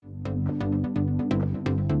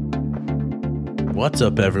What's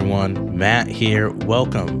up, everyone? Matt here.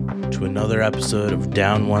 Welcome to another episode of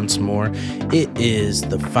Down Once More. It is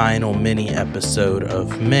the final mini episode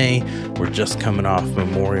of May. We're just coming off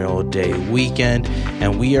Memorial Day weekend,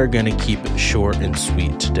 and we are going to keep it short and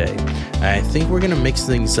sweet today. I think we're going to mix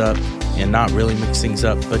things up, and not really mix things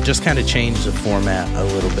up, but just kind of change the format a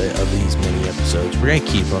little bit of these mini episodes. We're going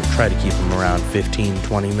to try to keep them around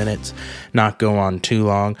 15-20 minutes, not go on too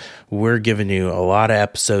long. We're giving you a lot of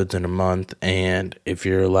episodes in a month, and if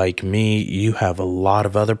you're like me, you have a lot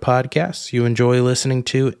of other podcasts you enjoy listening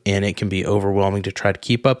to, and it can be overwhelming to try to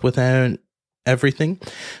keep up with everything.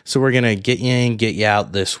 So we're going to get you in, get you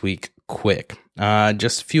out this week quick.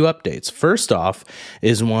 Just a few updates. First off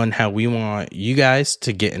is how we want you guys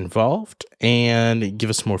to get involved and give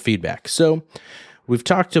us more feedback. So we've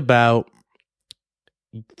talked about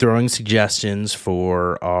throwing suggestions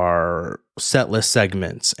for our set list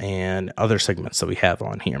segments and other segments that we have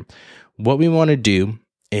on here. What we want to do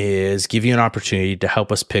is give you an opportunity to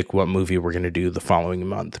help us pick what movie we're going to do the following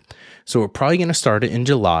month. So we're probably going to start it in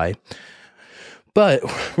July, but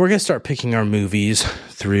we're going to start picking our movies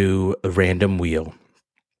through a random wheel.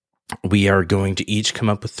 We are going to each come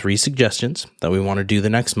up with 3 suggestions that we want to do the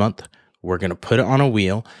next month. We're going to put it on a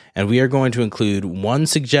wheel, and we are going to include one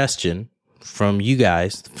suggestion from you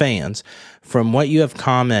guys, the fans, from what you have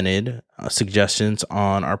commented, suggestions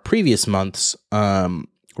on our previous month's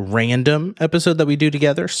random episode that we do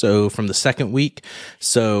together. So from the second week.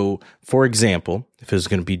 So for example, if it was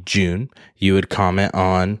going to be June, you would comment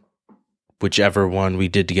on whichever one we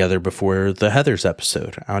did together before the Heathers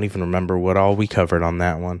episode. I don't even remember what all we covered on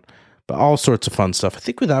that one, but all sorts of fun stuff. I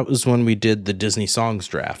think that was when we did the Disney songs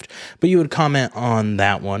draft, but you would comment on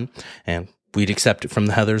that one and we'd accept it from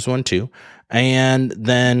the Heathers one too. And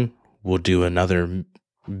then we'll do another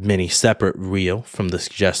mini separate reel from the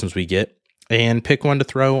suggestions we get and pick one to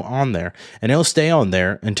throw on there, and it'll stay on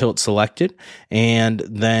there until it's selected. And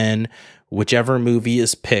then whichever movie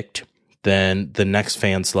is picked, then the next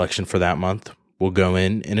fan selection for that month will go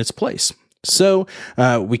in its place. So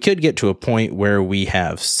we could get to a point where we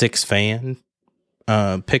have 6 fan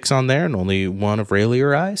picks on there and only one of Rayleigh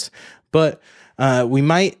or I's. But we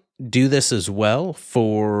might do this as well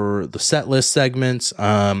for the set list segments.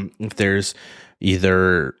 If there's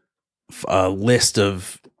either a list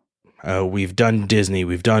of we've done Disney,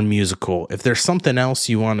 we've done musical. If there's something else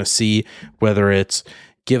you want to see, whether it's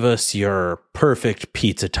give us your perfect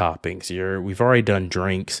pizza toppings. We've already done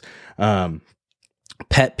drinks.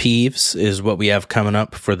 Pet peeves is what we have coming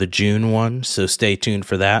up for the June one, so stay tuned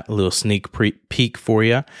for that. A little sneak peek for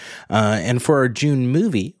you. And for our June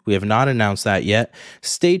movie, we have not announced that yet.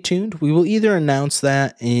 Stay tuned. We will either announce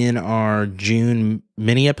that in our June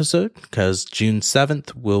mini episode, because June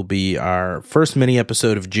 7th will be our first mini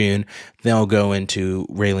episode of June. Then I'll go into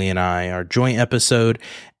Rayleigh and I, our joint episode,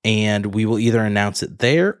 and we will either announce it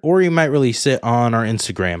there, or you might release it on our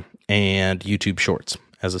Instagram and YouTube Shorts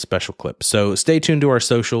as a special clip. So stay tuned to our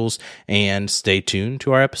socials and stay tuned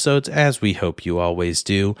to our episodes, as we hope you always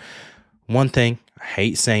do. One thing, I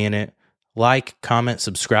hate saying it, like, comment,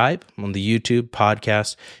 subscribe on the YouTube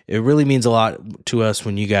podcast. It really means a lot to us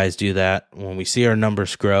when you guys do that, when we see our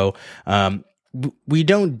numbers grow. We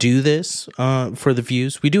don't do this for the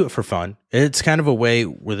views. We do it for fun. It's kind of a way,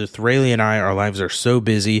 with Rayleigh and I, our lives are so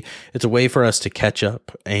busy. It's a way for us to catch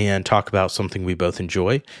up and talk about something we both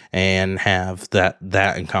enjoy and have that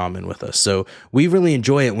in common with us. So we really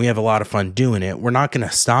enjoy it, and we have a lot of fun doing it. We're not going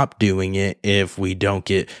to stop doing it if we don't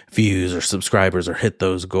get views or subscribers or hit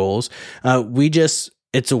those goals.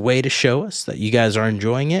 It's a way to show us that you guys are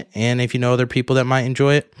enjoying it. And if you know other people that might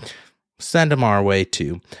enjoy it, send them our way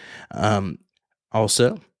too.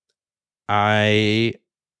 Also, I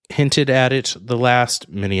hinted at it the last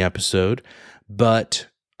mini episode, but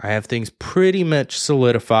I have things pretty much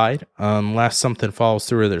solidified. Unless something falls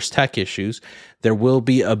through or there's tech issues, there will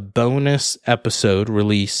be a bonus episode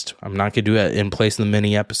released. I'm not going to do it in place of the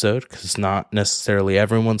mini episode because it's not necessarily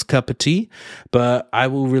everyone's cup of tea, but I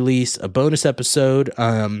will release a bonus episode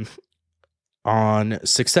on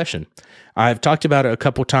Succession. I've talked about it a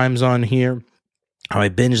couple times on here. I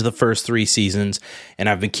binged the first 3 seasons, and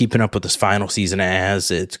I've been keeping up with this final season as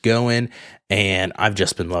it's going, and I've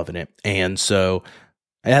just been loving it. And so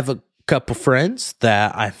I have a couple friends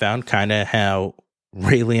that I found kind of how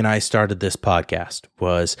Rayleigh and I started this podcast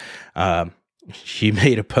was she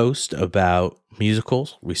made a post about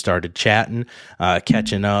musicals. We started chatting,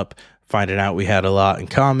 catching up, finding out we had a lot in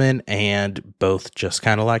common, and both just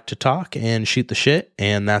kind of like to talk and shoot the shit,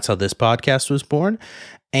 and that's how this podcast was born.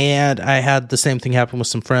 And I had the same thing happen with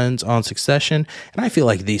some friends on Succession. And I feel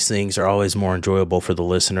like these things are always more enjoyable for the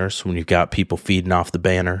listeners when you've got people feeding off the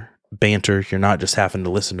banner banter. You're not just having to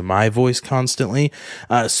listen to my voice constantly.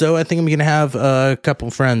 So I think I'm going to have a couple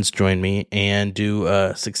friends join me and do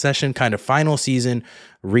a Succession kind of final season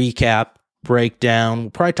recap, breakdown.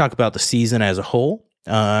 We'll probably talk about the season as a whole.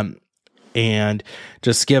 And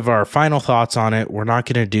just give our final thoughts on it. We're not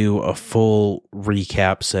going to do a full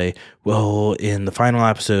recap, say, well, in the final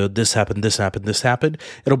episode, this happened, this happened, this happened.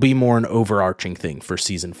 It'll be more an overarching thing for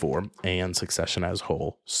season 4 and Succession as a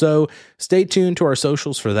whole. So stay tuned to our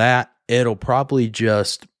socials for that. It'll probably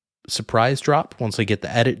just surprise drop once I get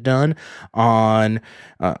the edit done on,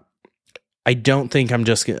 I don't think I'm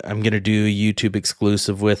going to do a YouTube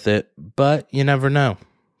exclusive with it, but you never know.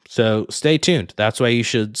 So stay tuned. That's why you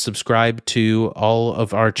should subscribe to all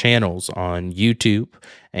of our channels on YouTube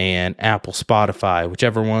and Apple, Spotify,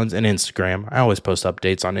 whichever ones, and Instagram. I always post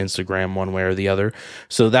updates on Instagram one way or the other.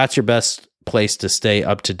 So that's your best place to stay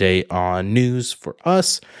up to date on news for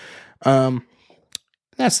us.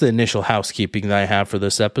 That's the initial housekeeping that I have for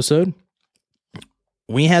this episode.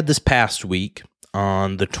 We had this past week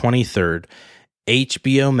on the 23rd,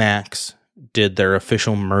 HBO Max did their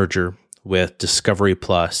official merger with Discovery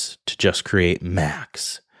Plus to just create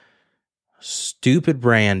Max. Stupid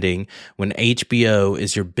branding when HBO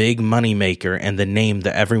is your big moneymaker and the name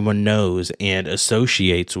that everyone knows and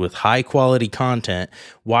associates with high quality content.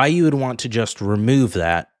 Why you would want to just remove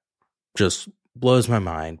that just blows my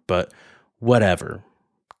mind, but whatever.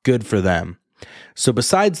 Good for them. So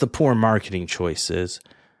besides the poor marketing choices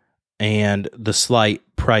and the slight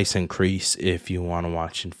price increase if you want to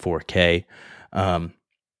watch in 4K,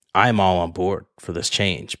 I'm all on board for this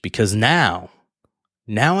change because now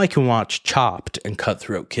I can watch Chopped and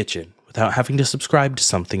Cutthroat Kitchen without having to subscribe to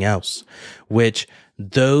something else, which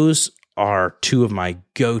those are two of my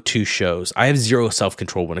go-to shows. I have zero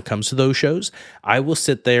self-control when it comes to those shows. I will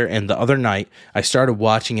sit there, and the other night I started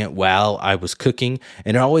watching it while I was cooking,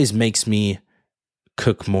 and it always makes me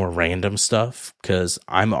cook more random stuff because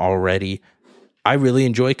I really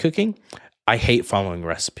enjoy cooking. I hate following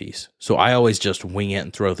recipes, so I always just wing it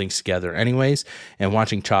and throw things together anyways, and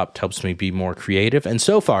watching Chopped helps me be more creative, and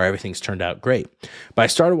so far everything's turned out great. But I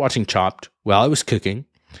started watching Chopped while I was cooking,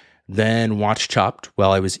 then watched Chopped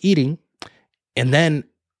while I was eating, and then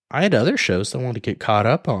I had other shows that I wanted to get caught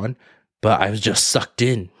up on, but I was just sucked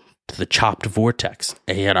in to the Chopped vortex,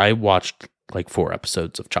 and I watched like 4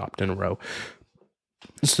 episodes of Chopped in a row.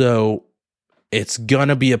 So it's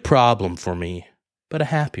gonna be a problem for me, but a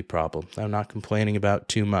happy problem I'm not complaining about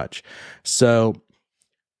too much. So,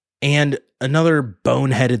 and another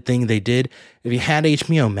boneheaded thing they did, if you had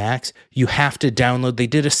HBO Max, you have to download, they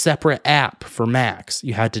did a separate app for Max.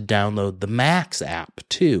 You had to download the Max app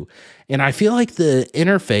too. And I feel like the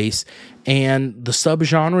interface and the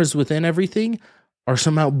subgenres within everything are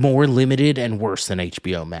somehow more limited and worse than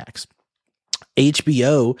HBO Max.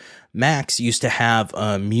 HBO Max used to have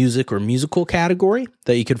a music or musical category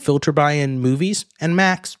that you could filter by in movies, and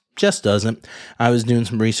Max just doesn't. I was doing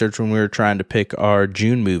some research when we were trying to pick our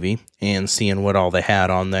June movie and seeing what all they had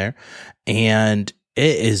on there, and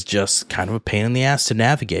it is just kind of a pain in the ass to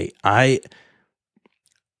navigate.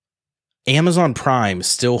 Amazon Prime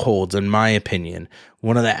still holds, in my opinion,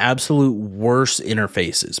 one of the absolute worst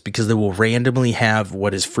interfaces because they will randomly have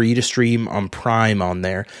what is free to stream on Prime on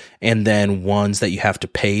there and then ones that you have to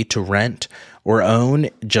pay to rent or own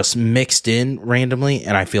just mixed in randomly,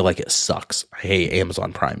 and I feel like it sucks. I hate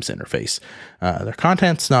Amazon Prime's interface. Their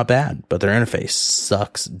content's not bad, but their interface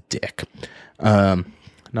sucks dick. Not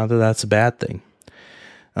that that's a bad thing.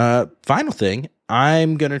 Final thing,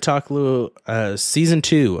 I'm going to talk a little season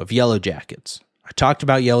 2 of Yellow Jackets. I talked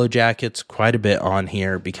about Yellow Jackets quite a bit on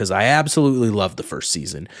here because I absolutely love the first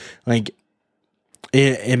season. Like,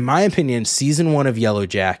 in my opinion, season 1 of Yellow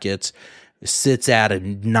Jackets sits at a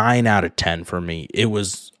 9 out of 10 for me. It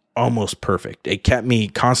was almost perfect. It kept me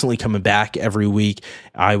constantly coming back every week.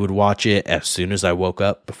 I would watch it as soon as I woke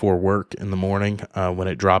up before work in the morning when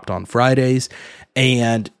it dropped on Fridays.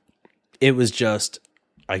 And it was just,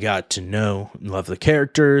 I got to know and love the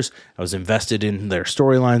characters. I was invested in their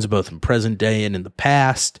storylines, both in present day and in the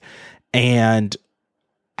past. And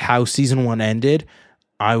how season 1 ended,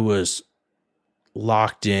 I was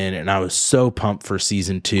locked in and I was so pumped for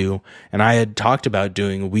season 2. And I had talked about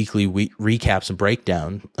doing weekly recaps and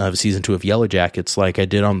breakdown of season 2 of Yellow Jackets like I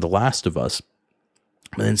did on The Last of Us.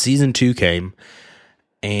 But then season 2 came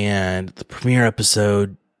and the premiere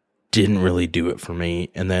episode didn't really do it for me.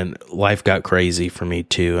 And then life got crazy for me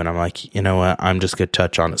too. And I'm like, you know what? I'm just going to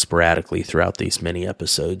touch on it sporadically throughout these mini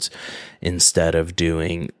episodes instead of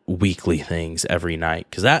doing weekly things every night.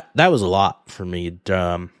 Cause that was a lot for me.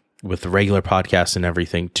 with the regular podcast and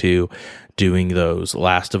everything too, doing those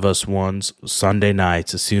Last of Us ones Sunday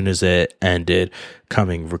nights as soon as it ended,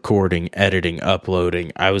 recording, editing,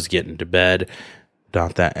 uploading. I was getting to bed.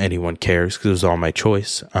 Not that anyone cares because it was all my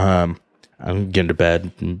choice. I'm getting to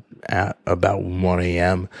bed at about 1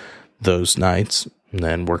 a.m. those nights and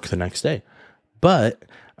then work the next day. But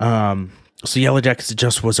so Yellow Jackets, it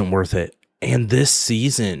just wasn't worth it. And this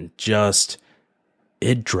season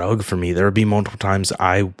it drug for me. There would be multiple times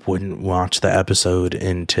I wouldn't watch the episode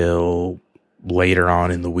until later on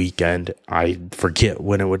in the weekend. I forget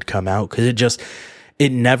when it would come out because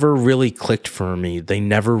it never really clicked for me. They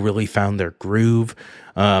never really found their groove.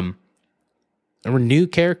 There were new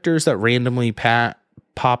characters that randomly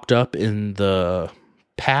popped up in the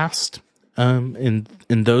past, in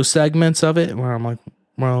those segments of it where I'm like,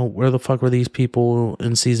 well, where the fuck were these people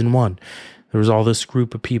in season 1? There was all this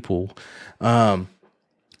group of people. And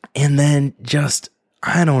then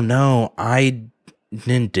I don't know. I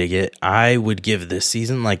didn't dig it. I would give this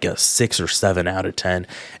season like a 6 or 7 out of 10.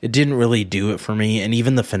 It didn't really do it for me. And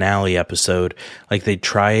even the finale episode, like they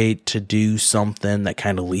try to do something that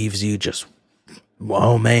kind of leaves you just,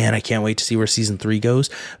 oh man, I can't wait to see where season 3 goes.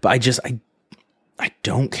 But I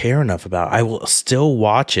don't care enough about it. I will still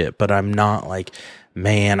watch it, but I'm not like,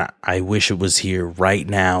 man, I wish it was here right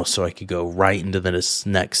now so I could go right into this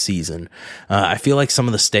next season. I feel like some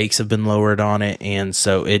of the stakes have been lowered on it, and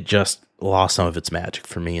so it just lost some of its magic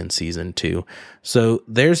for me in season 2. So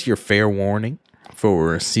there's your fair warning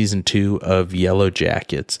for season 2 of Yellow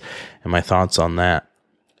Jackets and my thoughts on that.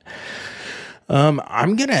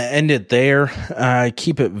 I'm going to end it there.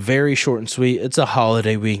 Keep it very short and sweet. It's a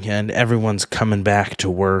holiday weekend. Everyone's coming back to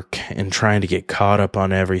work and trying to get caught up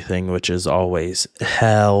on everything, which is always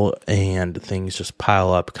hell, and things just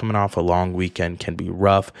pile up. Coming off a long weekend can be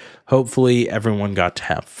rough. Hopefully everyone got to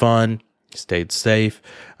have fun, stayed safe,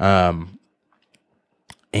 and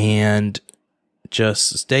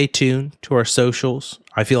just stay tuned to our socials.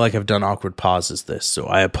 I feel like I've done awkward pauses so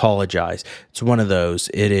I apologize. It's one of those.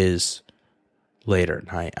 It is later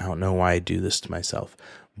at night. I don't know why I do this to myself.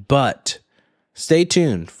 But stay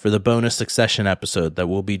tuned for the bonus Succession episode that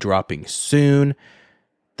will be dropping soon.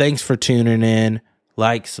 Thanks for tuning in.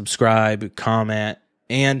 Like, subscribe, comment,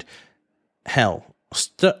 and hell,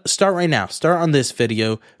 start right now. Start on this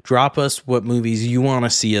video. Drop us what movies you want to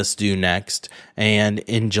see us do next and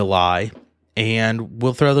in July, and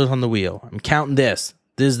we'll throw those on the wheel. I'm counting this.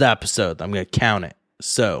 This is the episode. I'm going to count it.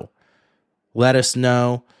 So let us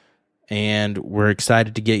know. And we're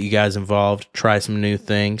excited to get you guys involved, try some new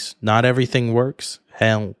things. Not everything works.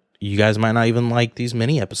 Hell, you guys might not even like these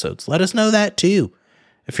mini episodes. Let us know that too.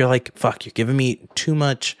 If you're like, fuck, you're giving me too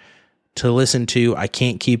much to listen to, I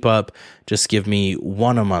can't keep up, just give me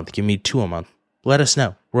 1 a month, give me 2 a month. Let us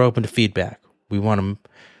know. We're open to feedback. We want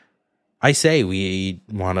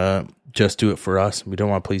to just do it for us. We don't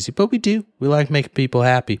want to please you, but we do. We like making people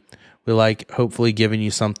happy. We like hopefully giving you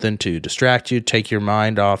something to distract you, take your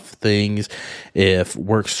mind off things. If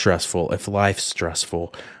work's stressful, if life's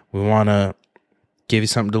stressful, we want to give you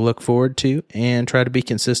something to look forward to and try to be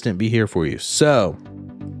consistent, be here for you. So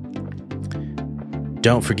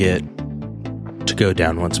don't forget to go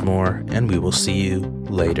down once more, and we will see you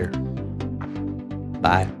later.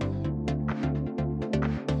 Bye.